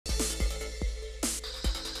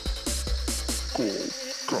Call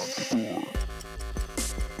Kantipur.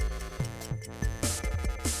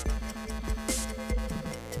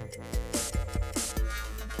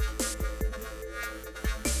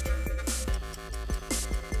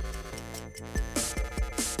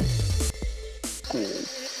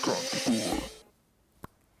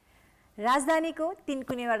 राजधानीको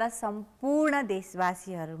तीनकुनेबाट सम्पूर्ण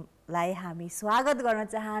देशवासीहरूलाई हामी स्वागत गर्न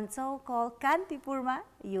चाहन्छौँ कल कान्तिपुरमा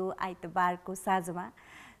यो आइतबारको साँझमा।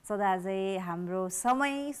 सदाझै हाम्रो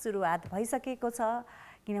समय सुरुवात भइसकेको छ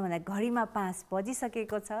किनभने घडीमा 5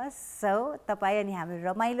 बजिसकेको छ। सो तपाईँ अनि हाम्रो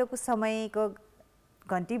रमाइलोको समयको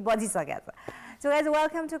घन्टी बजिसकेको छ। So guys,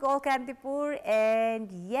 welcome to Call Kantipur, and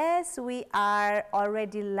yes, we are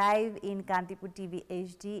already live in Kantipur TV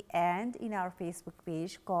HD and in our Facebook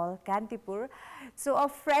page Call Kantipur. So a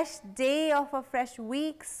fresh day of a fresh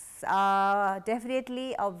week,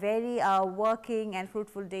 definitely a very working and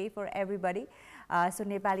fruitful day for everybody. So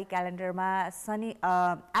Nepali calendar ma sunny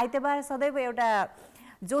आइतबार सदैव एउटा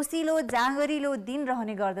जोसिलो जाँगरिलो दिन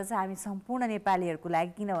रहने गर्दछ हामी सम्पूर्ण नेपालीहरुको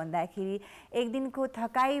लागि। किन भन्दाखेरि एक दिनको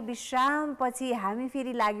थकाई विश्राम पछि हामी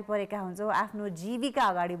फेरि लागि परेका हुन्छौं आफ्नो जीविका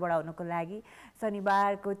अगाडि बढाउनको लागि।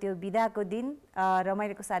 शनिबारको त्यो बिदाको दिन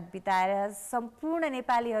रमाइलोको साथ बिताएर सम्पूर्ण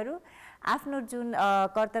नेपालीहरु आफ्नो जुन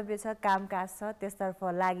कर्तव्य छ कामकाज छ त्यसतर्फ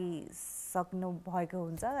लागि सक्नु भएको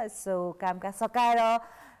हुन्छ। सो कामकाज सकाएर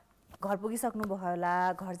घर पुगिसक्नु भयो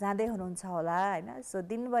होला, घर जाँदै हुनुहुन्छ होला हैन। सो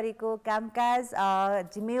दिनभरिको कामकाज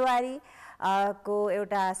जिम्मेवारी को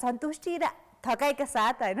एउटा सन्तुष्टि र थकाइका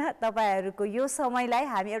साथ हैन तपाईहरुको यो समयलाई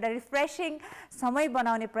हामी एउटा रिफ्रेशिङ समय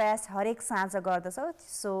बनाउने प्रयास हरेक साँझ गर्दछौं।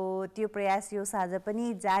 सो त्यो प्रयास यो साँझ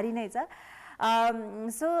पनि जारी नै छ।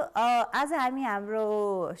 सो आज हामी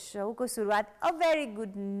हाम्रो शोको सुरुवात अ भेरी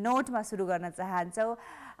गुड नोटमा सुरु गर्न चाहन्छौं।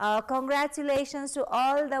 Congratulations to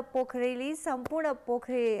all the Pokharilis, सम्पूर्ण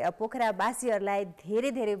पोखरावासीहरुलाई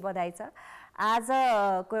धेरै धेरै बधाई छ।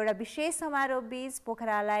 आजको एउटा विशेष समारोह बीच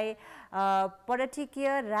पोखरालाई पर्यटकीय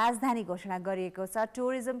राजधानी घोषणा गरिएको छ,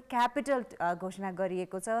 टुरिज्म क्यापिटल घोषणा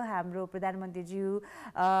गरिएको छ हाम्रो प्रधानमन्त्रीज्यू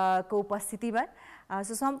को उपस्थितिमा।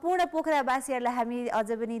 सो सम्पूर्ण पोखरावासीहरुलाई हामी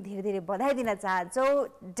अझ पनि धेरै धेरै बधाई दिन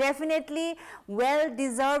चाहन्छौं। डेफिनेटली वेल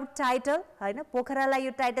डिजर्भ टाइटल हैन, पोखरालाई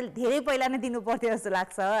यो टाइटल धेरै पहिला नै दिनु पर्थ्यो जस्तो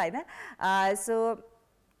लाग्छ हैन। सो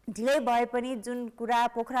ढिलै भए पनि जुन कुरा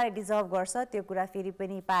पोखराले डिजर्भ गर्छ त्यो कुरा फेरि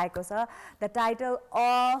पनि पाएको छ, the title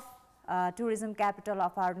of tourism capital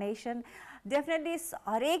of our nation. Definitely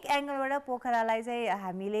हरेक एंगलबाट पोखरालाई चाहिँ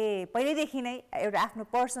हामीले पहिलेदेखि नै एउटा आफ्नो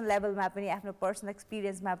पर्सनल लेभलमा पनि आफ्नो पर्सनल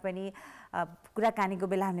एक्सपिरियन्समा पनि कुराकानीको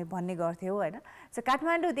बेला हामीले भन्ने गर्थ्यौं हैन। सो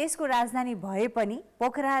काठमाडौँ देशको राजधानी भए पनि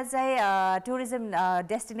पोखरा चाहिँ टुरिज्म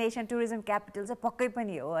डेस्टिनेसन टुरिज्म क्यापिटल चाहिँ पक्कै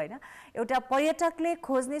पनि हो हैन। एउटा पर्यटकले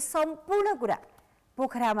खोज्ने सम्पूर्ण कुरा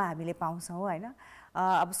पोखरामा हामीले पाउँछौं हैन।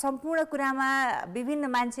 अब सम्पूर्ण कुरामा विभिन्न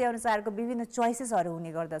मान्छे अनुसारको विभिन्न चोइसेसहरु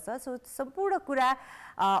हुने गर्दछ। सो सम्पूर्ण कुरा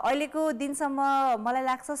अहिलेको दिनसम्म मलाई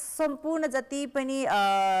लाग्छ सम्पूर्ण जति पनि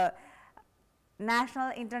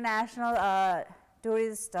नेशनल इन्टरनेशनल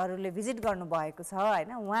टुरिस्टहरुले भिजिट गर्नु भएको छ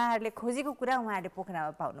हैन, उहाँहरुले खोजेको कुरा उहाँहरुले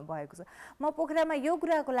पोखरामा पाउनु भएको छ। म पोखरामा यो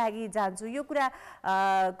कुराको लागि जान्छु, यो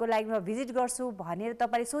कुरा को लागि म भिजिट गर्छु भनेर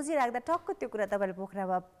तपाईले सोचिराख्दा टक्क त्यो कुरा तपाईले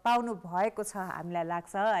पोखरामा पाउनु भएको छ हामीलाई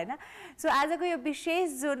लाग्छ हैन। सो आजको यो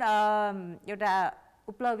विशेष जुन एउटा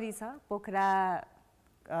उपलब्धि छ पोखरा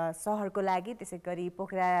शहरको लागि, त्यसैगरी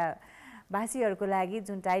पोखरा वासीहरुको लागि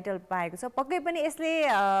जुन टाइटल पाएको छ, पक्कै पनि यसले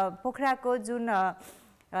पोखराको जुन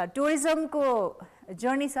टुरिज्मको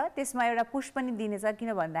जर्नी छ त्यसमा एउटा पुश पनि दिनेछ।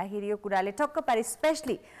 किन भन्दाखेरि यो कुराले ठक्क पारी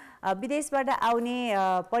स्पेशली विदेशबाट आउने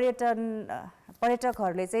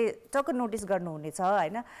पर्यटकहरुले चाहिँ टक्क नोटिस गर्नुहुनेछ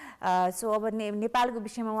हैन। सो अब नेपालको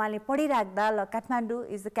विषयमा उहाँले पढिराख्दा ल Kathmandu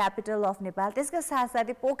is the capital of Nepal, त्यसका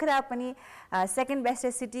साथसाथै पोखरा पनि सेकेन्ड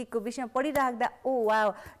बेस्टेस्ट सिटीको विषयमा पढिराख्दा oh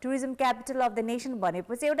wow tourism capital of the nation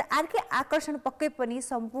भनेपछि एउटा अर्कै आकर्षण पक्कै पनि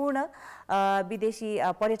सम्पूर्ण विदेशी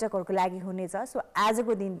पर्यटकहरुको लागि हुनेछ। सो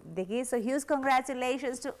आजको दिनदेखि so huge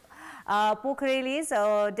congratulations to Pokharilis.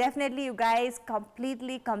 Definitely you guys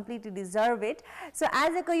completely deserve it. So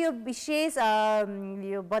आजको यो विशेष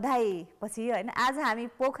यो बधाई पछि हैन आज हामी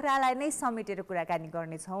पोखरालाई नै समेटेर कुराकानी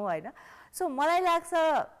गर्ने छौं हैन। सो मलाई लाग्छ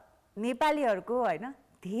नेपालीहरुको हैन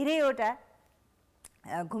धेरैवटा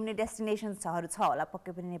घुम्ने डेस्टिनेसन्सहरु छ होला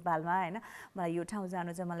पक्कै पनि नेपालमा हैन। मलाई यो ठाउँ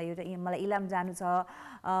जानु छ, मलाई इलाम जानु छ,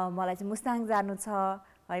 मलाई चाहिँ मुस्ताङ जानु छ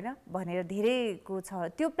हैन भनेर धेरैको छ।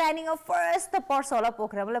 त्यो प्लानिङ अफ फर्स्ट त पर्छ होला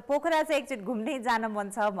पोखरा। मलाई पोखरा चाहिँ एकचोटि घुम्दै जान मन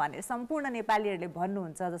छ भनेर सम्पूर्ण नेपालीहरुले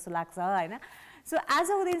भन्नुहुन्छ जस्तो लाग्छ हैन। सो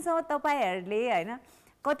आजको दिनसम्म तपाईहरुले हैन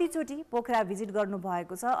कतिचोटि पोखरा भिजिट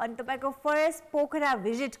गर्नुभएको छ अनि तपाईँको फर्स्ट पोखरा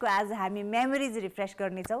भिजिटको आज हामी मेमोरिज रिफ्रेस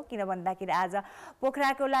गर्नेछौँ किन भन्दाखेरि आज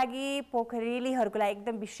पोखराको लागि पोखरेलीहरूको लागि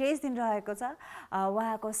एकदम विशेष दिन रहेको छ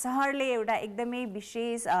उहाँको सहरले एउटा एकदमै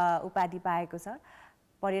विशेष उपाधि पाएको छ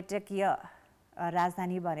पर्यटकीय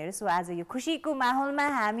राजधानी भनेर सो आज यो खुसीको माहौलमा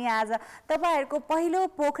हामी आज तपाईहरुको पहिलो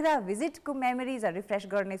पोखरा भिजिटको मेमोरिजहरु रिफ्रेश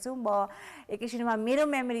गर्नेछौँ म एकैछिनमा मेरो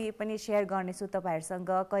मेमोरी पनि शेयर गर्नेछु तपाईहरुसँग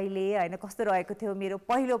कहिले हैन कस्तो रहेको थियो मेरो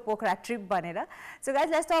पहिलो पोखरा ट्रिप भनेर so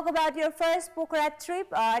guys let's talk about your first Pokhara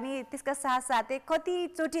trip अनि त्यसका साथसाथै कति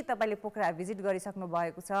चोटी तपाईले पोखरा भिजिट गरिसक्नु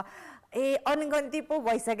भएको छ अनगन्ती पो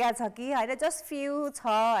भइसक्या छ कि हैन जस्ट फ्यू छ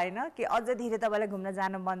हैन कि अझ धेरै तपाईलाई घुम्न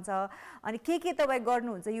जान मन छ अनि के तपाई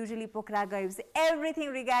गर्नुहुन्छ युजुअली पोखरा गएपछि everything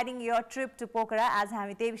regarding your trip to Pokhara आज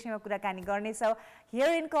हामी त्यही विषयमा कुराकानी गर्नेछौँ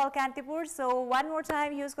here in Call Kantipur. So one more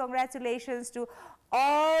time huge congratulations to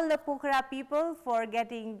all the Pokhara people for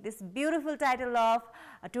getting this beautiful title of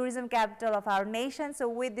tourism capital of our nation. So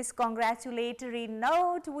with this congratulatory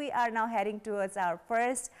note we are now heading towards our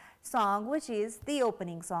first song which is the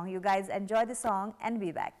opening song. You guys enjoy the song and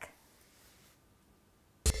be back.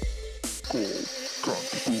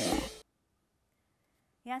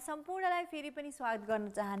 यहाँ सम्पूर्णलाई फेरि पनि स्वागत गर्न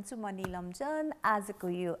चाहन्छु म नीलम चन्द आजको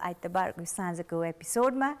यो आइतबारको साँझको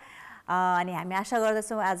एपिसोडमा अनि हामी आशा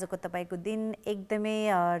गर्दछौँ आजको तपाईको दिन एकदमै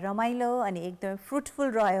रमाइलो अनि एकदमै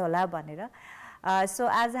फ्रुटफुल रह्यो होला भनेर सो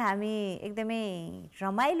आज हामी एकदमै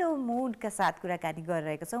रमाइलो मुडका साथ कुराकानी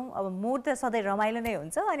गरिरहेका छौँ अब मुड त सधैँ रमाइलो नै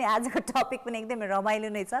हुन्छ अनि आजको टपिक पनि एकदमै रमाइलो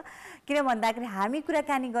नै छ किन भन्दाखेरि हामी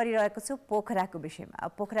कुराकानी गरिरहेको छौँ पोखराको विषयमा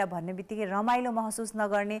अब पोखरा भन्ने बित्तिकै रमाइलो महसुस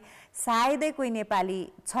नगर्ने सायदै कोही नेपाली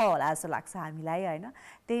छ होला जस्तो लाग्छ हामीलाई हैन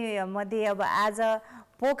त्यही मध्ये अब आज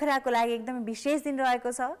पोखराको लागि एकदमै विशेष दिन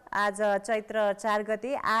रहेको छ आज चैत्र 4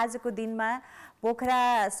 गते आजको दिनमा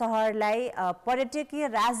पोखरा सहरलाई पर्यटकीय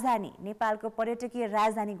राजधानी नेपालको पर्यटकीय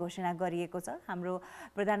राजधानी घोषणा गरिएको छ हाम्रो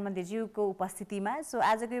प्रधानमन्त्री ज्यूको उपस्थितिमा सो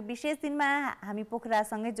आजको यो विशेष दिनमा हामी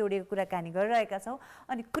पोखरासँगै जोडिएको कुराकानी गरिरहेका छौँ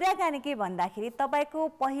अनि कुराकानी के भन्दाखेरि तपाईको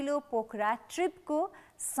पहिलो पोखरा ट्रिपको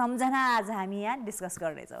सम्झना आज हामी यहाँ डिस्कस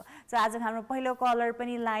गर्नेछौँ सो आज हाम्रो पहिलो कलर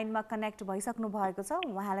पनि लाइनमा कनेक्ट भइसक्नु भएको छ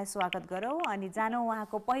उहाँलाई स्वागत गरौँ अनि जानौँ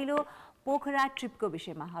उहाँको पहिलो पोखरा ट्रिपको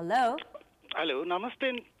विषयमा हेलो हेलो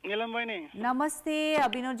नमस्ते नीलम बहिनी नमस्ते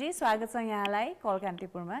अभिनव जी स्वागत छ यहाँलाई कल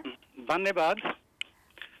कान्तिपुरमा धन्यवाद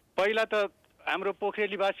पहिला त हाम्रो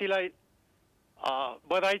पोखरेलीवासीलाई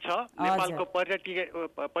बधाई छ नेपालको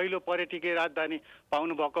पहिलो पर्यटकीय राजधानी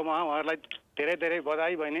पाउनु भएकोमा उहाँहरूलाई धेरै धेरै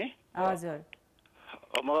बधाई बहिनी हजुर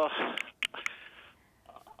म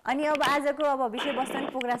अनि अब आजको अब विषयवस्तु पनि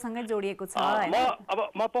पोखरासँगै जोडिएको छ हैन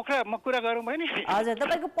म कुरा गरौँ भने हजुर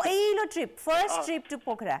तपाईको पहिलो trip first trip to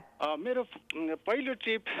Pokhara मेरो पहिलो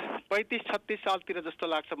ट्रिप 35-36 सालतिर जस्तो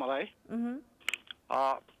लाग्छ मलाई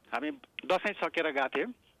हामी दशैं सकेर गएको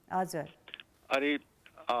थियौँ हजुर अनि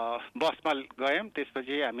बसमा गयौँ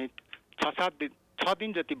त्यसपछि हामी 6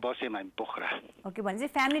 दिन जति बस्यौँ हामी पोखरा ओके भने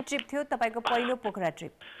चाहिँ फ्यामिली ट्रिप थियो तपाईको पहिलो पोखरा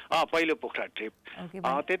ट्रिप पहिलो पोखरा ट्रिप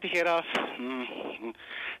त्यतिखेर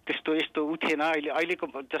त्यस्तो यस्तो उठेन अहिलेको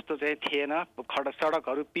जस्तो चाहिँ थिएन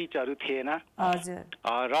सडकहरू पिचहरू थिएन हजुर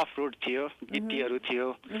रफ रोड थियो गिट्टीहरू थियो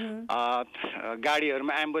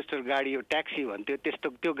गाडीहरूमा एम्बेसडर गाडी हो ट्याक्सी भन्थ्यो त्यस्तो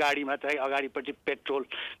त्यो गाडीमा चाहिँ अगाडिपट्टि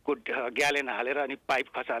पेट्रोलको ग्यालन हालेर अनि पाइप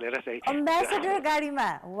खसालेर चाहिँ एम्बेसडर गाडीमा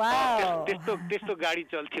वाउ त्यस्तो गाडी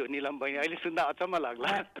चल्थ्यो नीलम बहिनी अहिले सुन्दा अचम्म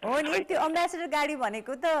लाग्ला हो नि त्यो एम्बेसडर गाडी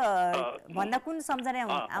भनेको त भन्दा कुन सम्झना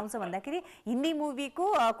आउँछ भन्दाखेरि हिन्दी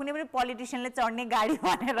मुभीको कुनै पनि पोलिटिशियनले चढ्ने गाडी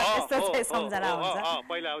भनेर त्यस्तो चाहिँ सम्झना आउँछ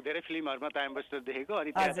पहिला अब धेरै फिल्महरुमा त एम्बेसडर देखेको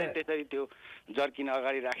अनि त्यसरी त्यो जर्किन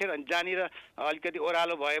अगाडि राखेर अनि जानेर अलिकति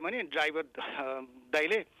ओरालो भयो भने ड्राइभर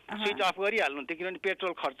दाइले स्विच अफ गरिहाल्नुहुन्थ्यो किनभने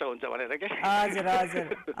पेट्रोल खर्च हुन्छ भनेर के हजुर हजुर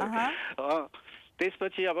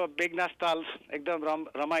त्यसपछि अब बेगनास ताल एकदम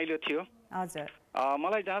रमाइलो थियो हजुर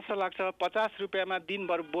मलाई जहाँसम्म लाग्छ 50 रुपैयाँमा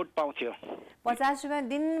दिनभर बोट पाउँथ्यो 50 रुपैयाँ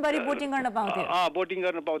दिनभरि बोटिङ गर्न पाउँथ्यो बोटिङ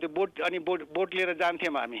गर्न पाउँथ्यो बोट अनि बोट लिएर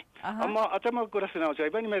जान्थ्यौँ हामी म अचम्मको कुरा सुनाउँछु है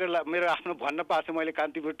पनि मेरो आफ्नो भन्न पाएको मैले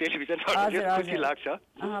कान्तिपुर टेलिभिजन खुसी लाग्छ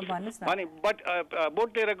अनि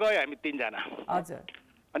बोट लिएर गयो हामी 3 जना हजुर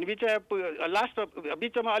अनि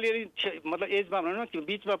बिचमा अलिअलि मतलब एजमा भनौँ न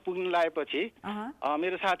बिचमा पुग्न लागेपछि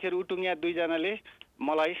मेरो साथीहरू उटुङ्गिया 2 जनाले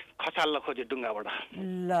मलाई खसाल्न खोजे डुङ्गाबाट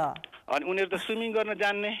ल अनि उनीहरू त स्विमिङ गर्न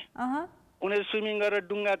जान्ने उनीहरू स्विमिङ गरेर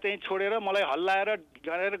डुङ्गा चाहिँ छोडेर मलाई हल्लाएर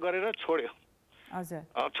गरेर छोड्यो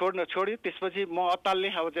हजुर छोड्यो त्यसपछि म अत्ताल्ने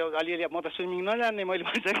अब अलिअलि म त स्विमिङ नजान्ने मैले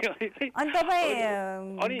भनिसकेँ अनि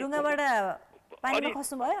तपाईँ डुङ्गाबाट पानीमा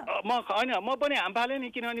खस्नु भयो? म पनि हाम फालेँ नि,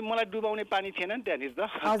 किनभने मलाई डुबाउने पानी थिएन नि त्यहाँनिर त।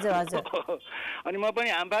 हजुर हजुर। अनि म पनि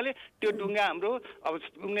हाम फालेँ। त्यो डुङ्गा हाम्रो अब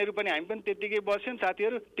उनीहरू पनि हामी पनि त्यतिकै बस्यौँ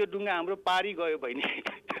साथीहरू। त्यो डुङ्गा हाम्रो पारी गयो बहिनी।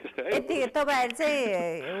 यति तपाईँहरू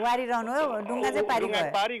चाहिँ वारिरहनु हो, डुङ्गा चाहिँ पारी गयो?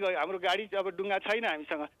 पारी गयो। हाम्रो गाडी अब डुङ्गा छैन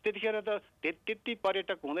हामीसँग। त्यतिखेर त त्यति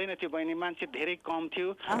पर्यटक हुँदैन थियो बहिनी, मान्छे धेरै कम थियो।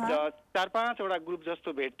 4-5 वटा ग्रुप जस्तो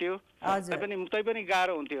भेट्थ्यो। तै पनि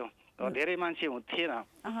गाह्रो हुन्थ्यो, धेरै मान्छे थिएन।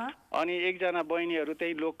 अनि एकजना बहिनीहरू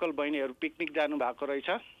त्यही लोकल बहिनीहरू पिकनिक जानु भएको रहेछ।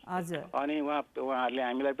 अनि उहाँहरूले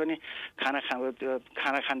हामीलाई पनि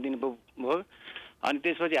खाना खानिदिनु भयो। अनि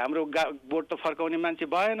त्यसपछि हाम्रो बोट त फर्काउने मान्छे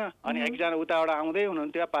भएन। अनि एकजना उताबाट आउँदै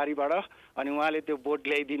हुनुहुन्थ्यो पारीबाट, अनि उहाँले त्यो बोट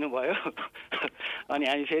ल्याइदिनु भयो। अनि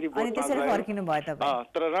हामी फेरि फर्किनु भयो तपाईँ?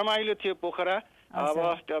 तर रमाइलो थियो पोखरा। अब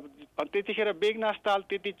त्यतिखेर बेगनास ताल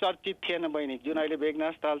त्यति चर्चित थिएन बहिनी, जुन अहिले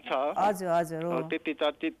बेगनास ताल छ त्यति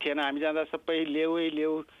चर्चित थिएन। हामी जाँदा सबै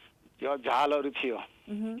लेउ झालहरू थियो।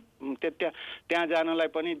 त्यहाँ जानलाई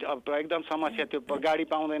पनि एकदम समस्या थियो, गाडी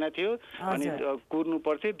पाउँदैन थियो। अनि कुर्नु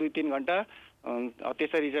पर्थ्यो 2-3 घन्टा।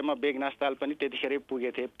 त्यसरी चाहिँ म बेगनास ताल पनि त्यतिखेरै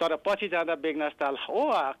पुगेको थिएँ। तर पछि जाँदा बेगनास ताल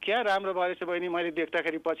क्या राम्रो भएछ बहिनी। मैले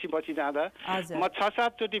देख्दाखेरि पछि जाँदा म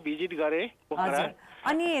 6-7 चोटि भिजिट गरेँ पोखरा।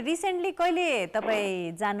 अनि रिसेन्टली कहिले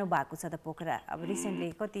तपाईँ जानु भएको छ त पोखरा? अब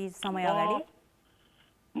रिसेन्टली कति समय अगाडि?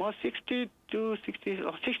 म 65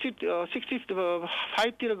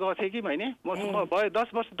 तिर गएको थिएँ कि बहिनी। म भयो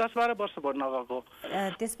 10-12 वर्ष भयो नगएको।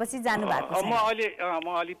 त्यसपछि जानु भएको छ? म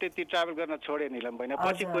अलि त्यति ट्राभल गर्न छोडेँ निलम बहिनी।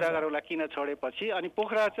 पछि कुरा गरौँला किन छोडेपछि। अनि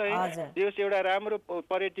पोखरा चाहिँ जेस एउटा राम्रो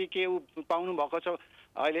पर्यटकीय पाउनु भएको छ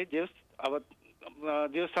अहिले। अब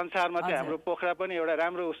संसारमा चाहिँ हाम्रो पोखरा पनि एउटा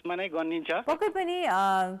राम्रो उसमा नै गनिन्छ। पक्कै पनि,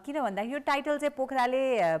 किन भन्दाखेरि यो टाइटल चाहिँ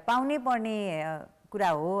पोखराले पाउनै पर्ने कुरा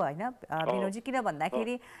हो होइन विनोदजी। किन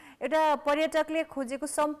भन्दाखेरि एउटा पर्यटकले खोजेको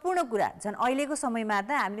सम्पूर्ण कुरा झन् अहिलेको समयमा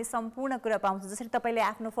त हामीले सम्पूर्ण कुरा पाउँछौँ। जसरी तपाईँले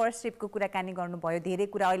आफ्नो फर्स्ट ट्रिपको कुराकानी गर्नुभयो, धेरै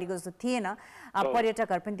कुरा अहिलेको जस्तो थिएन,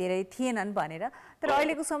 पर्यटकहरू पनि धेरै थिएनन् भनेर। तर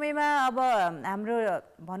अहिलेको समयमा अब हाम्रो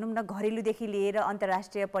भनौँ न घरेलुदेखि लिएर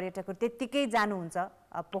अन्तर्राष्ट्रिय पर्यटकहरू त्यत्तिकै जानुहुन्छ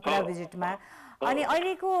पोखरा भिजिटमा। अनि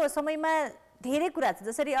अहिलेको समयमा धेरै कुरा छ,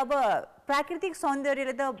 जसरी अब प्राकृतिक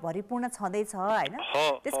सौन्दर्यले त भरिपूर्ण छँदैछ होइन।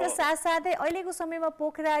 त्यसका साथसाथै अहिलेको समयमा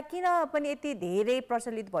पोखरा किन पनि यति धेरै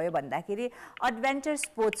प्रचलित भयो भन्दाखेरि एडभेन्चर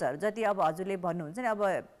स्पोर्ट्सहरू जति अब हजुरले भन्नुहुन्छ नि, अब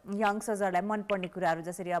यङ्स्टर्सहरूलाई मनपर्ने कुराहरू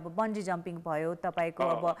जसरी अब बन्जी जम्पिङ भयो तपाईँको,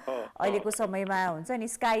 अब अहिलेको समयमा हुन्छ नि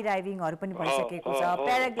स्काई डाइभिङहरू पनि भइसकेको छ,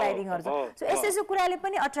 प्याराग्लाइडिङहरू छ। सो यस्तो कुराले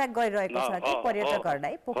पनि अट्र्याक्ट गरिरहेको छ कि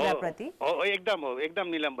पर्यटकहरूलाई पोखराप्रति? एकदम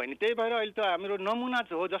निलम बहिनी। त्यही भएर अहिले त हाम्रो नमुना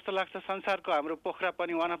हो जस्तो लाग्छ संसारको। हाम्रो पोखरा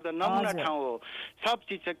पनि वान अफ द नमुना ठाउँ हो। सब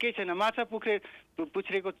चिज छ, केही छैन। माछा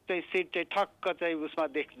पुछ्रेको चाहिँ सेट चाहिँ ठक्क चाहिँ उसमा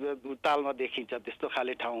तालमा देखिन्छ, त्यस्तो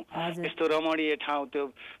खाले ठाउँ, त्यस्तो रमणीय ठाउँ।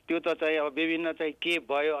 त्यो त चाहिँ अब विभिन्न चाहिँ के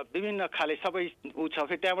भयो, विभिन्न खाले सबै ऊ छ।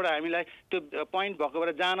 फेरि त्यहाँबाट हामीलाई त्यो पोइन्ट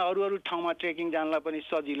भएकोबाट जान अरू ठाउँमा ट्रेकिङ जानलाई पनि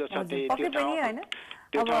सजिलो छ त्यो ठाउँ।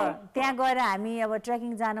 अब त्यहाँ गएर हामी अब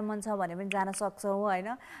ट्रेकिङ जान मन छ भने पनि जान सक्छौँ होइन।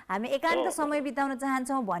 हामी एकान्त समय बिताउन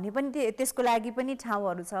चाहन्छौँ भने पनि त्यसको लागि पनि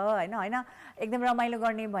ठाउँहरू छ होइन। एकदम रमाइलो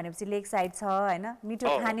गर्ने भनेपछि लेक साइड छ होइन।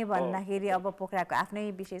 मिठो खाने भन्दाखेरि अब पोखराको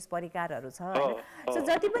आफ्नै विशेष परिकारहरू छ होइन। सो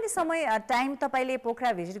जति पनि समय टाइम तपाईँले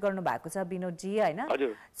पोखरा भिजिट गर्नु भएको छ विनोदजी होइन,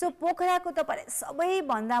 सो पोखराको तपाईँलाई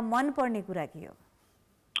सबैभन्दा मनपर्ने कुरा के हो?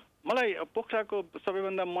 मलाई पोखराको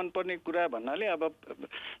सबैभन्दा मनपर्ने कुरा भन्नाले अब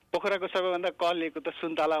पोखराको सबैभन्दा कलिएको त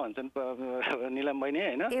सुन्तला भन्छन् निलम बहिनी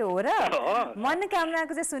होइन। ए हो र?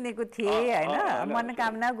 मनोकामनाको चाहिँ सुनेको थिएँ होइन,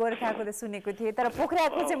 मनोकामना गोर्खाको त सुनेको थिएँ, तर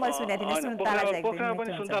पोखराको चाहिँ मैले सुनेको थिएँ सुन्तला चाहिँ। पोखरा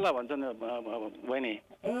पनि सुन्तला भन्छन् बहिनी।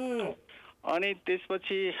 अनि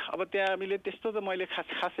त्यसपछि अब त्यहाँ हामीले त्यस्तो त मैले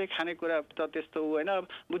खासै खानेकुरा त त्यस्तो होइन।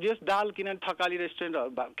 बुझियोस् दाल किन थकाली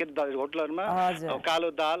रेस्टुरेन्टहरू के होटलहरूमा कालो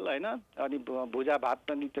दाल होइन, अनि भुजा भात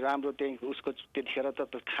पनि राम्रो त्यही उसको त्यतिखेर त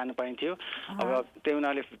खान पाइन्थ्यो। अब त्यही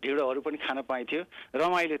हुनाले ढिँडोहरू पनि खान पाइन्थ्यो।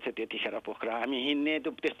 रमाइलो थियो त्यतिखेर पोखरा। हामी हिँड्ने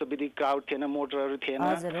त्यस्तो विधि क्राउड थिएन, मोटरहरू थिएन,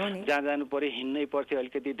 जहाँ जानु पऱ्यो हिँड्नै पर्थ्यो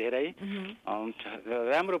अलिकति धेरै।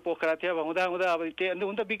 राम्रो पोखरा थियो। अब हुँदा अब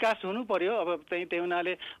हुन त विकास हुनु पर्यो। अब त्यही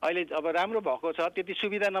हुनाले अहिले अब राम्रो भएको छ, त्यति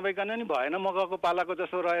सुविधा नभइकन नि भएन। मकको पालाको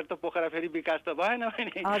जस्तो रहेर त पोखरा फेरि विकास त भएन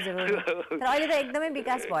भने। अहिले त एकदमै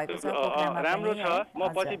विकास भएको छ, राम्रो छ। म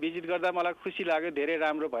पछि भिजिट गर्दा मलाई खुसी लाग्यो, धेरै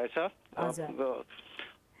राम्रो भएछ।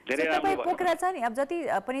 तपाईँ पोखरा छ नि, अब जति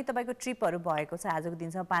पनि तपाईँको ट्रिपहरू भएको छ आजको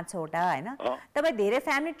दिनसम्म 5-6 वटा होइन, तपाईँ धेरै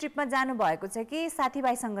फ्यामिली ट्रिपमा जानु भएको छ कि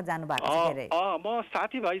साथीभाइसँग जानु भएको छ? धेरै म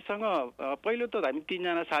साथीभाइसँग, पहिलो त हामी 3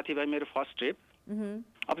 जना साथीभाइ मेरो फर्स्ट ट्रिप।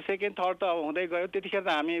 अब सेकेन्ड थर्ड त अब हुँदै गयो। त्यतिखेर त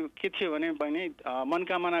हामी के थियो भने बहिनी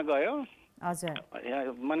मनकामना गयो हजुर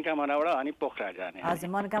मनकामनाबाट अनि पोखरा जाने हजुर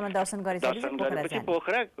मनकामना दर्शन गरेपछि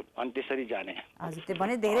पोखरा अनि त्यसरी जाने हजुर त्यो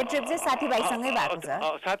भने धेरै ट्रिप चाहिँ साथीभाइसँगै भएको छ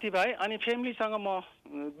साथीभाइ अनि फ्यामिलीसँग म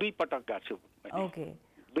 2 पटक गएको छु ओके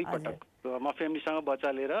 2 पटक म फ्यामिलीसँग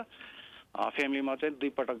बच्चा लिएर फ्यामिलीमा चाहिँ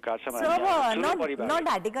 2 पटक गएको छ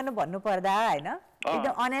नढाटिकन भन्नु पर्दा हैन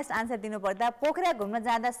एकदम अनेस्ट आन्सर दिनु पर्दा पोखरा घुम्न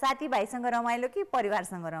जाँदा साथीभाइसँग रमाइलो कि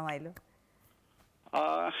परिवारसँग रमाइलो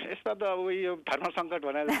यसमा त उयो धर्म सङ्कट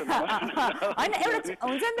भने जस्तो हैन एउटा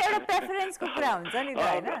हुन्छ नि त एउटा प्रेफरेन्सको कुरा हुन्छ नि त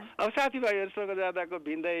हैन अब साथीभाइहरूसँग जाँदाको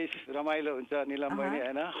भिन्दै रमाइलो हुन्छ निलम बहिनी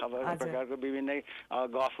हैन अब प्रकारको विभिन्न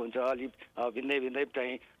गफ हुन्छ अलि भिन्दै भिन्दै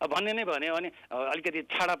चाहिँ भन्ने नै भन्यो भने अलिकति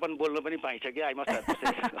छाडापन बोल्नु पनि पाइन्छ कि आइ मस्ट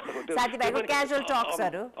साथीभाइको क्याजुअल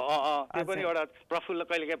टक्सहरु त्यो पनि एउटा प्रफुल्ल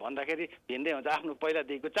कहिलेकाहीँ भन्दाखेरि भिन्दै हुन्छ आफ्नो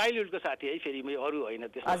पहिलादेखिको चाइल्डहुडको साथी है फेरि अरू होइन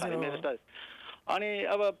त्यस्तो मेरो त अनि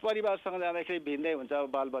अब परिवारसँग जाँदाखेरि भिन्दै हुन्छ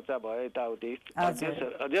बालबच्चा भयो यताउति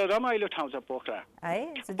जो रमाइलो ठाउँ छ पोखरा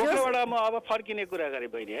पोखराबाट म अब फर्किने कुरा गरेँ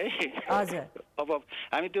बहिनी है अब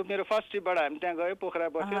हामी त्यो मेरो फर्स्ट ट्रिपबाट हामी त्यहाँ गयो पोखरा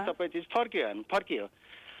बस्यो सबै चिज फर्कियो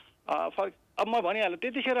अब म भनिहाल्नु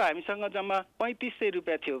त्यतिखेर हामीसँग जम्मा 3500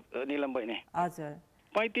 रुपियाँ थियो निलम बहिनी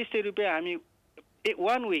 3500 रुपियाँ हामी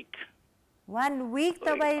 1 विक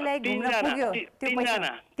तपाईलाई घुम्न पुग्यो त्यो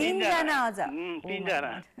पैसा तीनजना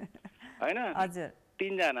हैन हजुर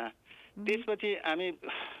 3 जना त्यसपछि हामी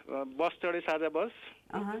बस चढे साझा बस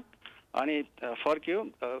अनि फर्क्यो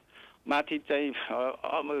माथि चाहिँ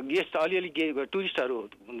गेस्ट अलिअलि टुरिस्टहरू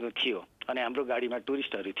थियो अनि हाम्रो गाडीमा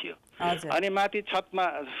टुरिस्टहरू थियो अनि माथि छतमा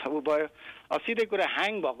भयो सिधै कुरा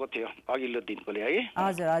ह्याङ भएको थियो अघिल्लो दिनकोले है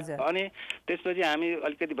अनि त्यसपछि हामी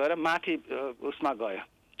अलिकति भएर माथि उसमा गयो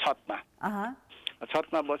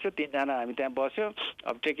छतमा बस्यो 3 जना हामी त्यहाँ बस्यो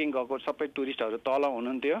अब ट्रेकिङ गएको सबै टुरिस्टहरू तल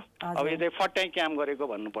हुनुहुन्थ्यो अब यो चाहिँ फट्टाइ क्याम्प गरेको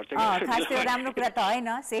भन्नुपर्छ राम्रो कुरा त हैन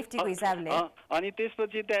सेफ्टीको हिसाबले अनि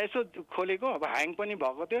त्यसपछि त्यहाँ यसो खोलेको अब ह्याङ पनि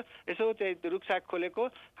भएको थियो यसो चाहिँ रुखसाक खोलेको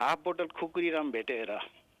हाफ बोतल खुकुरी रम भेटेर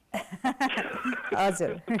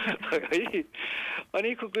हजुर अनि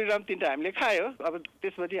खुकुरी रम 3टा हामीले खायो अब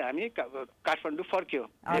त्यसपछि हामी काठमाडौँ फर्क्यो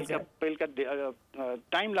बेलुका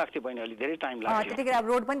टाइम लाग्थ्यो बहिनी अलि धेरै टाइम लाग्थ्यो त्यतिखेर अब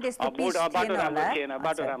रोड पनि त्यस्तो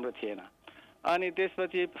बाटो राम्रो थिएन अनि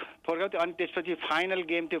त्यसपछि फर्क्यो अनि त्यसपछि फाइनल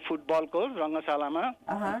गेम थियो फुटबलको रङ्गशालामा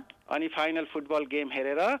अनि फाइनल फुटबल गेम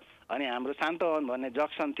हेरेर अनि हाम्रो शान्तवन भन्ने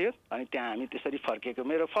जक्सन थियो अनि त्यहाँ हामी त्यसरी फर्केको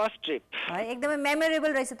मेरो फर्स्ट ट्रिप एकदमै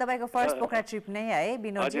मेमोरेबल रहेछ तपाईको फर्स्ट पोखरा ट्रिप नै है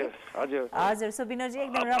विनोदजी हजुर सो विनोदजी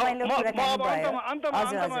एकदम रमाइलो कुराकानी भयो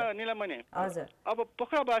अन्तमा निलमनी हजुर अब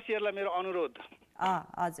पोखरावासीहरूलाई मेरो अनुरोध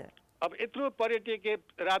हजुर अब यत्रो पर्यटकीय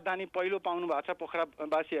राजधानी पहिलो पाउनु भएको छ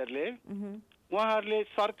पोखरावासीहरूले उहाँहरूले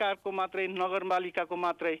सरकारको मात्रै नगरपालिकाको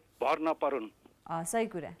मात्रै भर नपरुन् सही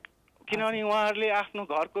कुरा किनभने उहाँहरूले आफ्नो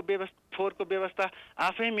घरको फोहोरको व्यवस्था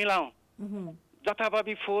आफै मिलाउँ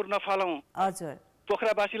जथाभावी फोहोर नफालौँ हजुर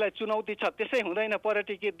पोखरावासीलाई चुनौती छ त्यसै हुँदैन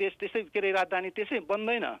पर्यटकीय देश त्यसै के अरे राजधानी त्यसै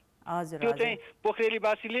बन्दैन त्यो चाहिँ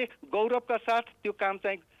पोखरेलीवासीले गौरवका साथ त्यो काम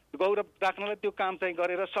चाहिँ गौरव राख्नलाई त्यो काम चाहिँ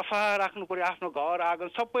गरेर सफा राख्नु पर्यो आफ्नो घर आँगन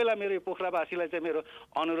सबैलाई मेरो पोखरावासीलाई चाहिँ मेरो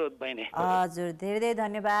अनुरोध बहिनी हजुर धेरै धेरै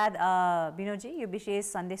धन्यवाद विनोदजी यो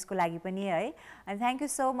विशेष सन्देशको लागि पनि है and thank you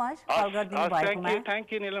so much call गरिदिनु भएकोमा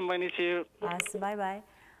थ्यांक यू निलम बहिनी bye bye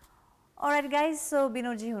all right guys so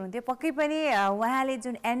विनोदजी हुनुहुन्थ्यो पक्कै पनि उहाँले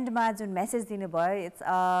जुन एन्डमा जुन मेसेज दिनुभयो इट्स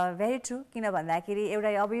भेरी ट्रु किन भन्दाखेरि एउटा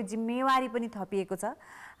अब यो जिम्मेवारी पनि थपिएको छ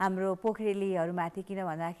हाम्रो पोखरेलीहरूमाथि किन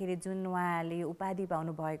भन्दाखेरि जुन उहाँले उपाधि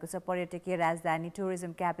पाउनु भएको छ पर्यटकीय राजधानी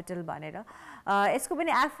टुरिज्म क्यापिटल भनेर यसको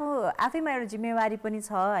पनि आफैमा एउटा जिम्मेवारी पनि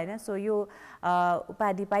छ हैन सो यो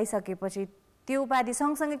उपाधि पाइसकेपछि त्यो उपाधि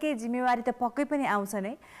सँगसँगै केही जिम्मेवारी त पक्कै पनि आउँछ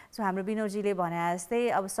नै सो हाम्रो विनोदजीले भने जस्तै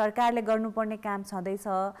अब सरकारले गर्नुपर्ने काम छँदैछ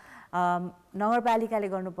नगरपालिकाले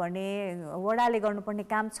गर्नुपर्ने वडाले गर्नुपर्ने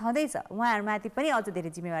काम छँदैछ उहाँहरूमाथि पनि अझ धेरै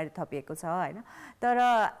जिम्मेवारी थपिएको छ हैन तर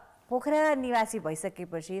पोखरा निवासी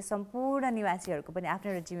भइसकेपछि सम्पूर्ण निवासीहरूको पनि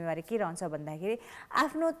आफ्नो एउटा जिम्मेवारी के रहन्छ भन्दाखेरि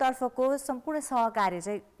आफ्नो तर्फको सम्पूर्ण सहकार्य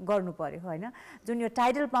चाहिँ गर्नु पर्यो हैन जुन यो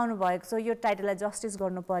टाइटल पाउनु भएको छ यो टाइटललाई जस्टिस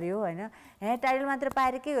गर्नु पर्यो हैन यहाँ टाइटल मात्र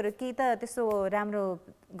पाएर के गर्यो केही त त्यस्तो राम्रो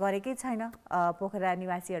गरेकै छैन पोखरा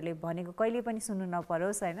निवासीहरूले भनेको कहिले पनि सुन्नु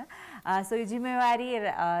नपरोस् हैन सो यो जिम्मेवारी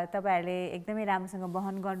तपाईहरुले एकदमै राम्रोसँग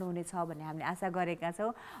वहन गर्नुहुनेछ भन्ने हामीले आशा गरेका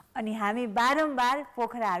छौं अनि हामी बारम्बार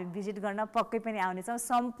पोखरा हामी भिजिट गर्न पक्कै पनि आउनेछौं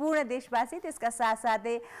सम्पूर्ण देशवासी त्यसका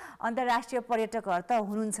साथसाथै अन्तर्राष्ट्रिय पर्यटकहरू त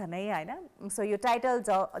हुनुहुन्छ नै हैन सो यो टाइटल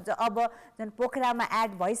अब जुन पोखरामा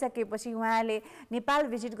एड भइसकेपछि उहाँले नेपाल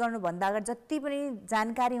भिजिट गर्नुभन्दा अगाडि जति पनि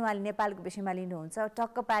जानकारी उहाँले नेपालको विषयमा लिनुहुन्छ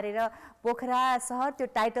टक्क पारेर पोखरा शहर त्यो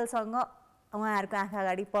टाइटलसँग उहाँहरूको आँखा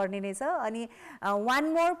अगाडि पर्ने नै छ अनि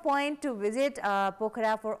one more point to visit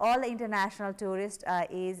Pokhara for all international tourist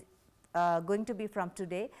is going to be from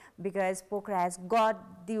today, because Pokhara has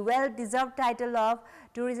got the well-deserved title of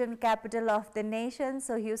tourism capital of the nation.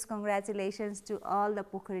 So huge congratulations to all the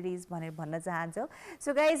Pokharis भनेर भन्न चाहन्छौँ.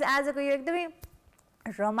 So guys, आजको यो एकदमै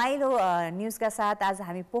रमाइलो न्युजका साथ आज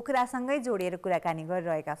हामी पोखरासँगै जोडिएर कुराकानी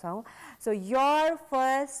गरिरहेका छौँ. So your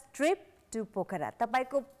first trip to Pokhara,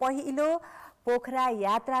 तपाईँको पहिलो पोखरा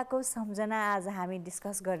यात्राको सम्झना आज हामी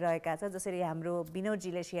डिस्कस गरिरहेका छौँ. जसरी हाम्रो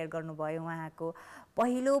विनोदजीले सेयर गर्नुभयो उहाँको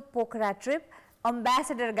पहिलो पोखरा ट्रिप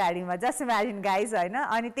अम्बेसेडर गाडीमा. जस्ट इमेजिन गाइज होइन,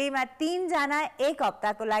 अनि त्यहीमा 3 जना 1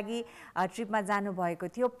 हप्ताको लागि ट्रिपमा जानुभएको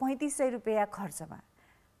थियो 3500 रुपियाँ खर्चमा.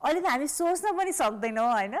 अहिले त हामी सोच्न पनि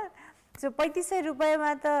सक्दैनौँ होइन. सो 3500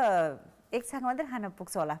 रुपियाँमा त एक छाक मात्रै खान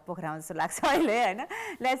पुग्छ होला पोखरामा जस्तो लाग्छ अहिले होइन.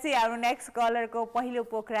 लेट्स सी हाम्रो नेक्स्ट कलरको पहिलो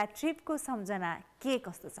पोखरा ट्रिपको सम्झना के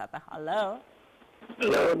कस्तो छ त.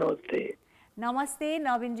 हेलो नमस्ते. नमस्ते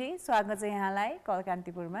नवीनजी, स्वागत छ यहाँलाई कल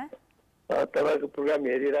कान्तिपुरमा. तपाईँको प्रोग्राम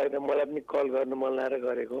हेरिराख्दा मलाई पनि कल गर्नु मन लागेर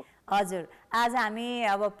गरेको. हजुर, आज हामी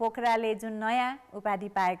अब पोखराले जुन नयाँ उपाधि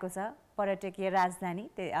पाएको छ पर्यटकीय राजधानी,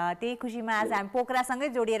 त्यही खुसीमा आज हामी पोखरासँगै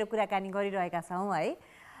जोडिएर कुराकानी गरिरहेका छौँ है.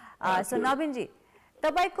 सो नवीनजी,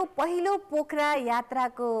 तपाईँको पहिलो पोखरा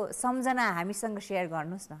यात्राको सम्झना हामीसँग सेयर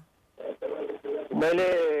गर्नुहोस् न. मैले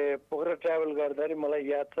पोखरा ट्राभल गर्दाखेरि मलाई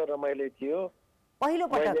याद छ, रमाइलो थियो. पहिलो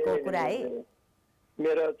पटकको कुरा है.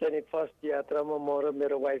 मेरो चाहिँ फर्स्ट यात्रामा म र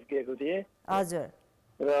मेरो वाइफ गएको थिएँ. हजुर.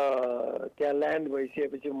 र त्यहाँ ल्यान्ड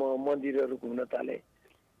भइसकेपछि म मन्दिरहरू घुम्न थालेँ.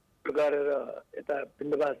 गरेर यता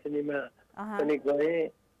पिण्डवासिनीमा पनि गएँ.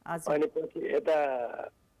 अनि पछि यता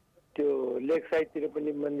त्यो लेक साइडतिर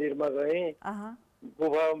पनि मन्दिरमा गएँ,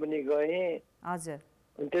 गुफामा पनि गएँ. हजुर.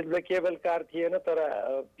 अनि त्यसमा केबल कार थिएन, तर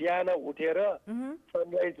बिहान उठेर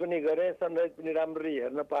सनराइज पनि गरेँ. सनराइज पनि राम्ररी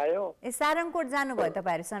हेर्न पायो. सारङकोट जानुभयो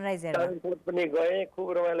तपाईँहरू सनराइज हेर्न? सारङकोट पनि गएँ,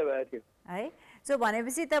 खुब रमाइलो भएको थियो है. सो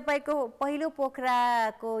भनेपछि तपाईँको पहिलो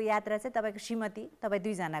पोखराको यात्रा चाहिँ तपाईँको श्रीमती, तपाईँ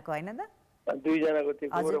 2 जनाको होइन त? 2 जनाको थियो.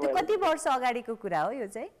 हजुर. त्यो कति वर्ष अगाडिको कुरा हो यो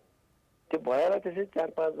चाहिँ? त्यो भयो त्यसै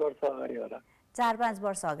 4-5 वर्ष अगाडि होला. 4-5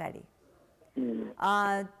 वर्ष अगाडि.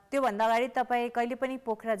 त्योभन्दा अगाडि तपाईँ कहिले पनि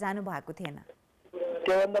पोखरा जानु भएको थिएन?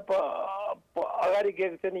 त्योभन्दा अगाडि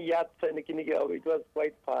गएको चाहिँ याद छैन, किनकि अब it was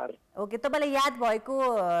quite far. Okay, तपाईँलाई याद भएको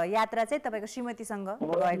यात्रा चाहिँ तपाईँको श्रीमतीसँग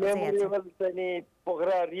गएको चाहिँ नि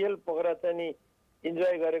पोखरा, रियल पोखरा चाहिँ नि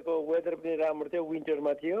इन्जोय गरेको. वेदर पनि राम्रो थियो,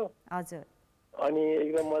 विन्टरमा थियो. हजुर. अनि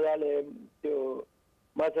एकदम मजाले त्यो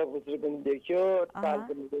माछा पुछ्री पनि देख्यो, ताल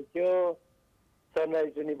पनि देख्यो,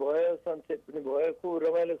 सनराइज पनि भयो, सनसेट पनि भयो. खुब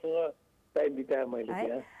रमाइलोसँग टाइम बिताएँ मैले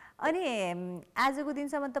त्यहाँ. अनि आजको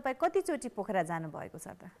दिनसम्म तपाईँ कतिचोटि पोखरा जानुभएको छ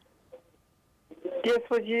त?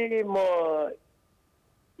 त्यसपछि म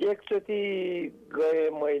एकचोटि गएँ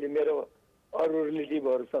मैले मेरो अरू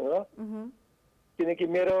रिलेटिभहरूसँग, किनकि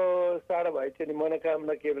मेरो सारा भाइ थियो नि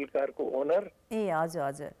मनोकामना केबल कारको ओनर. ए हजुर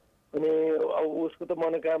हजुर. अनि अब उसको त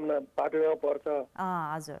मनोकामना पाटोमा पर्छ.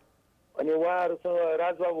 हजुर. अनि उहाँहरूसँग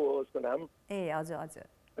राजबाबु हो उसको नाम. ए हजुर हजुर.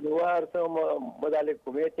 अनि उहाँहरूसँग म मजाले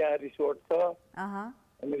घुमेँ. त्यहाँ रिसोर्ट छ.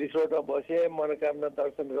 अनि रिसोर्टमा बसेँ, मनोकामना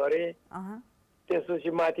दर्शन गरेँ. त्यसपछि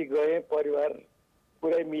माथि गएँ परिवार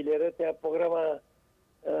पुरै मिलेर. त्यहाँ पोखरामा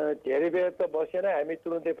धेरै बेर त बसेन, हामी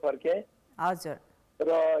तुरुन्तै फर्क्यौँ. हजुर.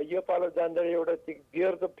 र यो पालो जाँदा एउटा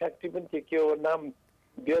बियरको फ्याक्ट्री पनि थियो, के हो नाम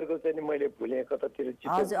बियरको चाहिँ नि मैले भुलेँ कतातिर.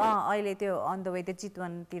 हजुर, अहिले त्यो अन द वे त्यो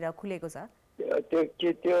चितवनतिर खुलेको छ.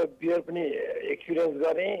 त्यो बियर पनि एक्सपिरियन्स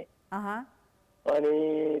गरेँ. अनि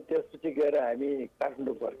त्यसपछि गएर हामी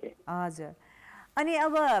काठमाडौँ फर्क्यौँ. हजुर. अनि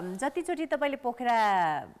अब जतिचोटि तपाईँले पोखरा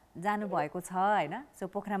जानुभएको छ होइन, सो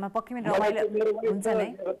पोखरामा पक्कै पनि रमाइलो हुन्छ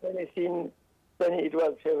नै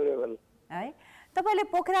है. तपाईँले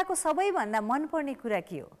पोखराको सबैभन्दा मनपर्ने कुरा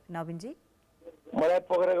के हो नवीनजी? मलाई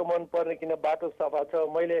पोखराको मनपर्ने किन बाटो सफा छ.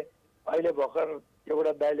 मैले अहिले भर्खर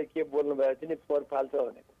एउटा दाइले के बोल्नु भएको थियो नि, फोहोर फाल्छ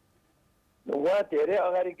भनेको. उहाँ धेरै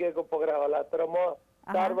अगाडि गएको पोखरा होला, तर म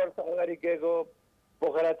 4 वर्ष अगाडि गएको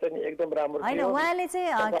पोखरा चाहिँ एकदम राम्रो होइन. उहाँले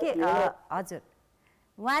चाहिँ के हजुर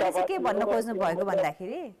उहाँले चाहिँ के भन्न खोज्नु भएको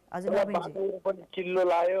भन्दाखेरि हजुर नवीनजी पनि चिल्लो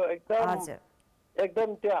लाग्यो एकदम. हजुर. एकदम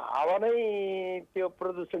त्यो हावा नै त्यो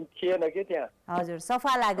प्रदूषण थिएन के त्यहाँ. हजुर,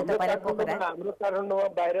 सफा लाग्यो तपाईँलाई पोखरा? हाम्रो काठमाडौँमा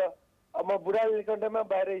बाहिर अब म बुढालीखण्डमा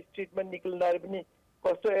बाहिर स्ट्रिटमा निक्लिँदाखेरि पनि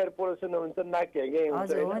कस्तो एयर पोल्युसन हुन्छ, नाक हेगे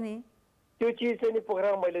हुन्छ हैन. त्यो चिज चाहिँ नि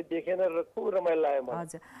पोखरामा मैले देखेन र खुब रमाइलो लाग्यो मलाई.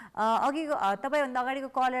 हजुर. अघिको तपाईँभन्दा अगाडिको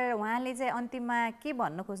कलर उहाँले चाहिँ अन्तिममा के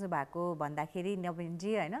भन्न खोज्नु भएको भन्दाखेरि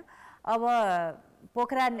नवीनजी होइन, अब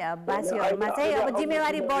पोखरा वासीहरूमा चाहिँ अब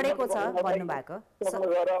जिम्मेवारी बढेको छ भन्नुभएको.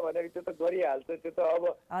 भनेको त्यो त गरिहाल्छ. त्यो त अब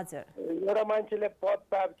हजुर एउटा मान्छेले पद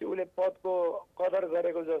पाएपछि उसले पदको कदर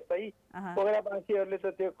गरेको जस्तै पोखरावासीहरूले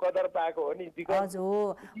त त्यो कदर पाएको हो नि.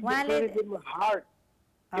 हजुर. उहाँले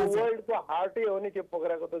त्यो वर्ल्डको हार्टै हो नि त्यो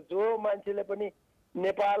पोखराको त। जो मान्छेले पनि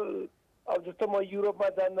नेपाल अब जस्तो म युरोपमा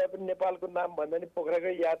जाँदा पनि नेपालको नाम भन्दा नि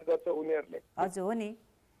पोखराकै याद गर्छ उनीहरूले। हजुर हो नि।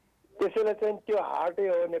 त्यसैले चाहिँ त्यो हार्टै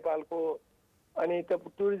हो नेपालको। अनि त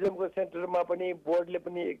टुरिज्मको सेन्टरमा पनि बोर्डले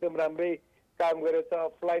पनि एकदम राम्रै काम गरेछ,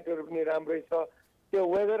 फ्लाइटहरू पनि राम्रै छ। त्यो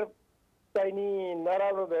वेदर चाहिँ नि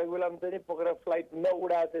नराम्रो भएको बेलामा चाहिँ नि पोखरा फ्लाइट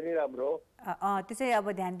नउडा चाहिँ नि राम्रो हो। त्यसै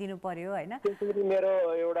अब ध्यान दिनु पर्यो होइन। त्यसरी मेरो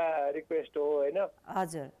एउटा रिक्वेस्ट हो होइन।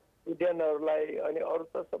 हजुर उद्यानहरूलाई अनि अरू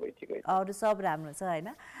त सबै ठिकै छ, अरू सब राम्रो छ होइन।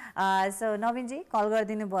 सो नवीनजी कल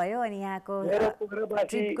गरिदिनु भयो अनि यहाँको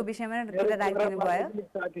ट्रिपको विषयमा कुरा राखिदिनु भयो।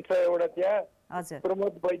 साथी छ एउटा त्यहाँ, हजुर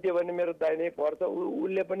प्रमोद वैद्य भन्ने मेरो दाहिने पर्छ,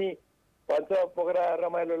 उसले पनि भन्छ पोखरा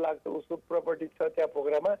रमाइलो लाग्छ, उसको प्रपर्टी छ त्यहाँ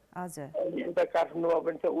पोखरामा। हजुर यता काठमाडौँमा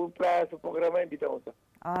पनि छ, ऊ प्रायः जस्तो पोखरामै बिताउँछ।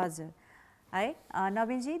 हजुर है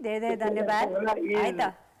नवीनजी धेरै धेरै धन्यवाद है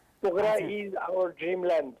त। Pokhara is our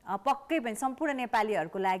ड्रिमल्यान्ड। पक्कै पनि सम्पूर्ण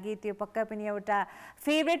नेपालीहरूको लागि त्यो पक्कै पनि एउटा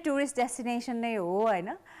फेभरेट टुरिस्ट डेस्टिनेसन नै हो होइन।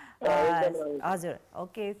 हजुर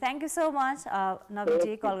okay thank you so much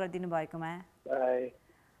Naveenji call गरिदिनु भएकोमा।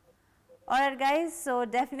 Alright guys, so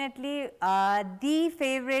definitely the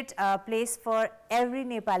favorite place for every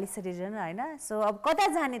Nepali citizen हैन। सो अब कता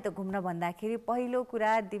जाने त घुम्न भन्दाखेरि पहिलो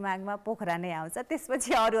कुरा दिमागमा पोखरा नै आउँछ,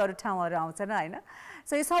 त्यसपछि अरू ठाउँहरू आउँछन् हैन।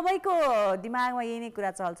 सो यो सबैको दिमागमा यही नै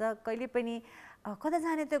कुरा चल्छ, कहिले पनि कता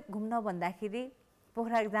जाने त घुम्न भन्दाखेरि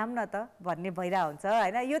पोखरा जाम न त भन्ने भइरा हुन्छ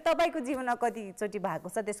हैन। यो तपाईको जीवनमा कतिचोटि भएको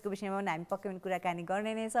छ त्यसको विषयमा पनि हामी पक्कै पनि कुराकानी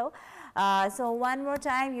गर्ने नै छौँ। So one more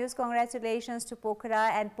time huge congratulations to Pokhara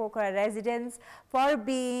and Pokhara रेजिडेन्ट्स for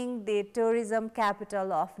being the tourism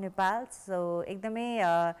capital of Nepal. So एकदमै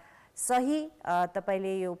सही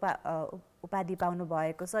तपाईँले यो उपाधि पाउनु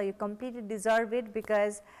भएको छ। You completely deserve it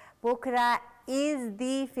because Pokhara is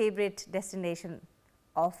the favourite destination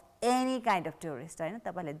of any kind of tourist हैन।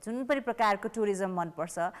 तपाईँलाई जुन पनि प्रकारको टुरिज्म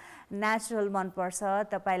मनपर्छ, नेचुरल मनपर्छ,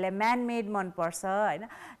 तपाईँलाई म्यानमेड मनपर्छ हैन,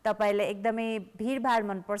 तपाईँलाई एकदमै भिडभाड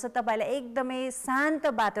मनपर्छ, तपाईँलाई एकदमै शान्त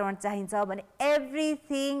वातावरण चाहिन्छ भने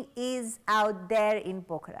everything is out there in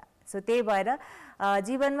Pokhara. So त्यही भएर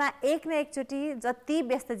जीवनमा एक न एकचोटि जति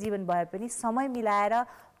व्यस्त जीवन भए पनि समय मिलाएर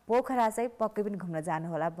पोखरा चाहिँ पक्कै पनि घुम्न जानु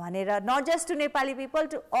होला भनेर, not just to Nepali people,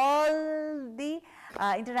 to all the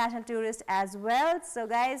international tourists as well. So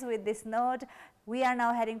guys, with this note, we are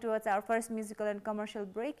now heading towards our first musical and commercial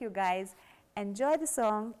break. You guys enjoy the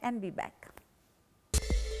song and be back.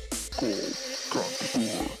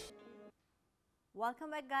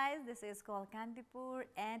 Welcome back guys, this is Call Kantipur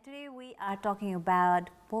and today we are talking about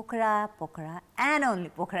Pokhara and only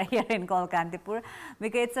Pokhara here in Call Kantipur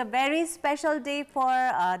because it's a very special day for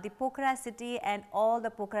the Pokhara city and all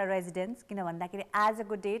the Pokhara residents. किन भन्दाखेरि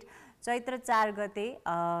आजको date चैत्र 4 गते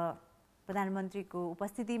प्रधानमन्त्रीको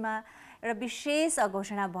उपस्थितिमा एउटा विशेष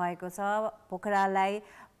घोषणा भएको छ। पोखरालाई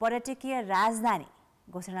पर्यटकीय राजधानी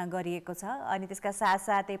घोषणा गरिएको छ अनि त्यसका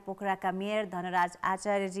साथसाथै पोखराका मेयर धनराज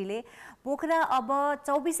आचार्यजीले पोखरा अब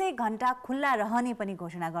 24 घण्टा खुल्ला रहने पनि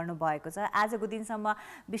घोषणा गर्नुभएको छ। आजको दिनसम्म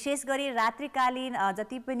विशेष गरी रात्रिकालीन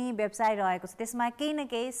जति पनि व्यवसाय रहेको छ त्यसमा केही न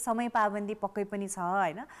केही समय पाबन्दी पक्कै पनि छ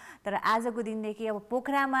हैन। तर आजको दिनदेखि अब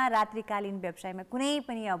पोखरामा रात्रिकालीन व्यवसायमा कुनै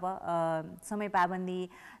पनि अब समय पाबन्दी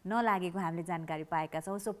नलागेको हामीले जानकारी पाएका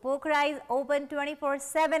छौँ। So Pokhara is open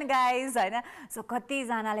 24/7 guys हैन। सो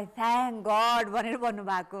कतिजनाले थ्याङ्क गड भनेर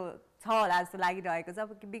भन्नुभएको छ होला जस्तो लागिरहेको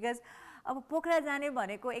छ बिकज अब पोखरा जाने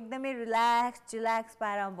भनेको एकदमै रिल्याक्स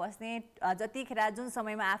पारामा बस्ने, जतिखेर जुन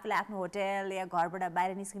समयमा आफूले आफ्नो होटल या घरबाट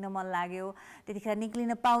बाहिर निस्किन मन लाग्यो त्यतिखेर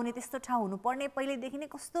निक्लिन पाउने त्यस्तो ठाउँ हुनुपर्ने। पहिलेदेखि नै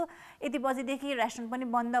कस्तो यति बजेदेखि रेस्टुरेन्ट पनि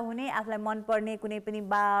बन्द हुने, आफूलाई मनपर्ने कुनै पनि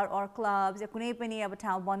बार अर क्लब्स या कुनै पनि अब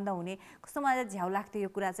ठाउँ बन्द हुने, कस्तो मलाई झ्याउ लाग्थ्यो यो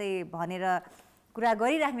कुरा चाहिँ भनेर कुरा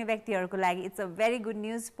गरिराख्ने व्यक्तिहरूको लागि it's a very good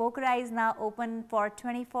news. Pokhara is now open for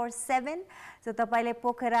 24/7। So तपाईँले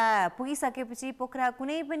पोखरा पुगिसकेपछि पोखरा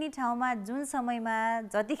कुनै पनि ठाउँमा जुन समयमा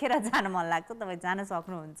जतिखेर जान मन लाग्छ तपाईँ जान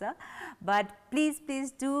सक्नुहुन्छ। But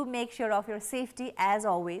please do make sure of your safety as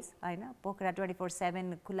always हैन। पोखरा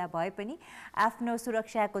 24/7 खुल्ला भए पनि आफ्नो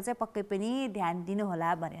सुरक्षाको चाहिँ पक्कै पनि ध्यान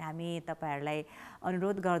दिनुहोला भनेर हामी तपाईँहरूलाई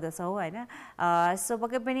अनुरोध गर्दछौँ हैन। सो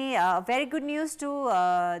पक्कै पनि very good news to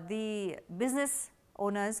the business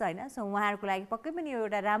owners हैन। सो उहाँहरूको लागि पक्कै पनि यो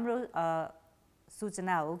एउटा राम्रो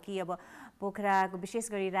सूचना हो कि अब पोखराको विशेष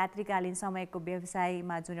गरी रात्रिकालीन समयको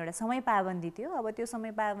व्यवसायमा जुन एउटा समय पाबन्दी थियो अब त्यो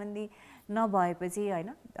समय पाबन्दी नभएपछि हैन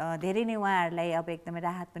धेरै नै उहाँहरूलाई अब एकदमै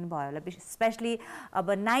राहत पनि भयो होला। स्पेशली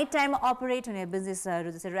अब नाइट टाइम अपरेट हुने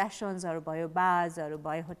बिजनेसहरू जस्तै रेस्टुरेन्ट्सहरू भयो, बार्सहरू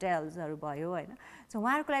भयो, होटल्सहरू भयो हैन। सो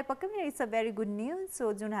उहाँहरूको लागि पक्कै पनि it's a very good news.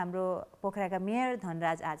 So जुन हाम्रो पोखराका मेयर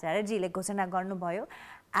धनराज आचार्यजीले घोषणा गर्नुभयो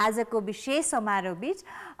आजको विशेष समारोह बीच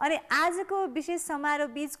अनि आजको विशेष समारोह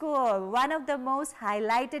बीचको one of the most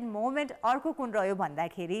highlighted moment अर्को कुन रह्यो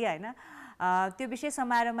भन्दाखेरि हैन त्यो विशेष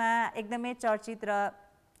समारोहमा एकदमै चर्चित र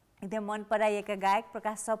एकदम मन पराइएका गायक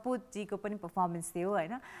प्रकाश सपुतजीको पनि पर्फर्मेन्स थियो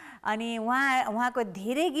हैन अनि उहाँको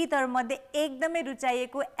धेरै गीतहरूमध्ये एकदमै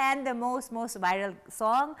रुचाइएको and the most viral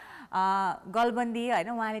song गलबन्दी हैन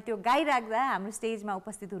उहाँले त्यो गाइराख्दा हाम्रो स्टेजमा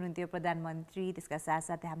उपस्थित हुनुहुन्थ्यो प्रधानमन्त्री त्यसका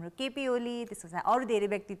साथसाथै हाम्रो केपी ओली त्यसका साथ अरू धेरै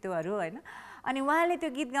व्यक्तित्वहरू हैन अनि उहाँले त्यो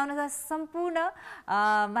गीत गाउन साथ सम्पूर्ण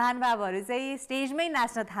महानुभावहरू चाहिँ स्टेजमै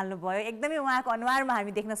नाच्न थाल्नुभयो एकदमै उहाँको अनुहारमा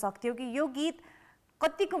हामी देख्न सक्थ्यौँ कि यो गीत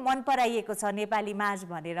कतिको मन पराइएको छ नेपाली माझ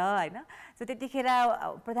भनेर हैन सो त्यतिखेर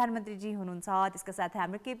प्रधानमन्त्रीजी हुनुहुन्छ त्यसका साथै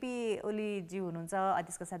हाम्रो केपी ओलीजी हुनुहुन्छ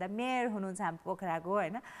त्यसका साथै मेयर हुनुहुन्छ हाम्रो पोखराको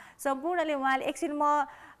हैन सम्पूर्णले उहाँले एकछिन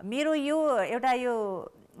मेरो यो एउटा यो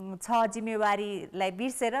छ जिम्मेवारीलाई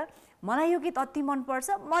बिर्सेर मलाई यो गीत अति मन पर्छ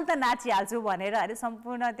म त नाचिहाल्छु भनेर हैन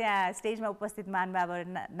सम्पूर्ण त्यहाँ स्टेजमा उपस्थित महानुभावहरू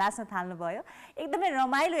नाच्न थाल्नुभयो एकदमै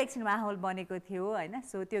रमाइलो एकछिन माहौल बनेको थियो हैन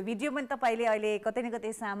सो त्यो भिडियो पनि तपाईले अहिले कतै न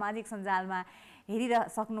कतै सामाजिक सञ्जालमा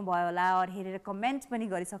सक्नुभयो होला अर हेरेर कमेन्ट पनि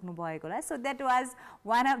गरिसक्नु भएको होला so that was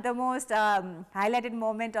one of the most highlighted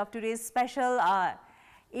moment of today's special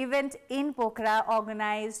event in Pokhara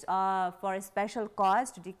organized for a special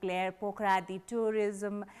cause to declare Pokhara the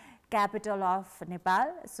tourism capital of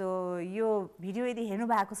Nepal. So यो video यदि हेर्नु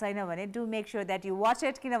भएको छैन भने do make sure that you watch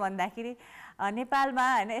it किन भन्दाखेरि नेपालमा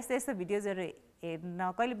हैन यस्तो यस्तो भिडियोजहरु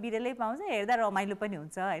हेर्न कहिले बिरलै पाउँछ हेर्दा रमाइलो पनि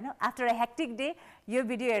हुन्छ हैन आफ्टर अ हेक्टिक डे यो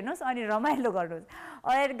भिडियो हेर्नुस् अनि रमाइलो गर्नुस्.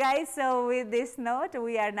 Alright guys, so with this note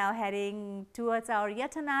we are now heading towards our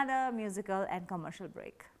yet another musical and commercial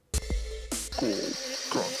break.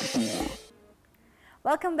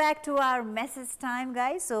 Welcome back to our message time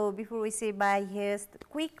guys. So before we say bye, here's the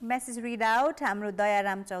quick message readout. हाम्रो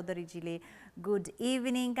दयाराम चौधरी जीले good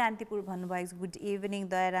evening Kantipur भन्नुभएको छ. Good evening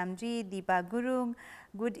Dayaram जी. Deepa Gurung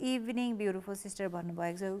good evening beautiful sister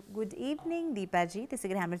भन्नुभएको छ. Good evening Deepa जी.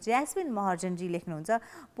 त्यसैगरी हाम्रो Jasmine Maharjan जी लेख्नुहुन्छ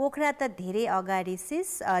पोखरा त धेरै अगाडि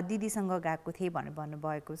सिस दिदीसँग गएको थिए भनेर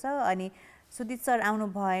भन्नुभएको छ. अनि सुदित सर आउनु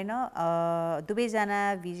भएन दुवैजना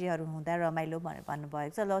विजयहरू हुँदा रमाइलो भनेर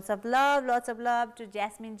भन्नुभएको छ. Lots of love to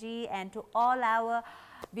Jasmine ji and to all our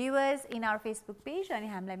viewers in our Facebook page अनि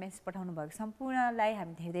हामीलाई मेसेज पठाउनु भएको सम्पूर्णलाई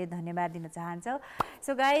हामी धेरै धन्यवाद दिन चाहन्छौँ.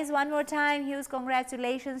 So guys, one more time huge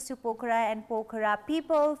congratulations to Pokhara and Pokhara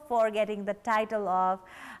people for getting the title of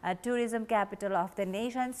tourism capital of the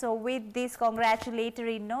nation. So with this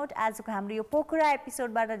congratulatory note आजको हाम्रो यो पोखरा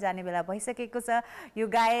एपिसोडबाट जाने बेला भइसकेको छ. You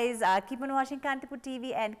guys keep on watching Kantipur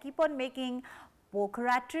TV and keep on making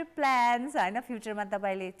Pokhara trip plans हैन फ्युचरमा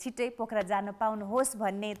तपाईले छिट्टै पोखरा जान पाउनुहोस्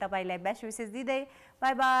भन्ने तपाईलाई बेस्ट विशेस दिदै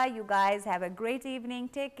bye bye. You guys have a great evening.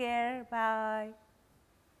 Take care. Bye.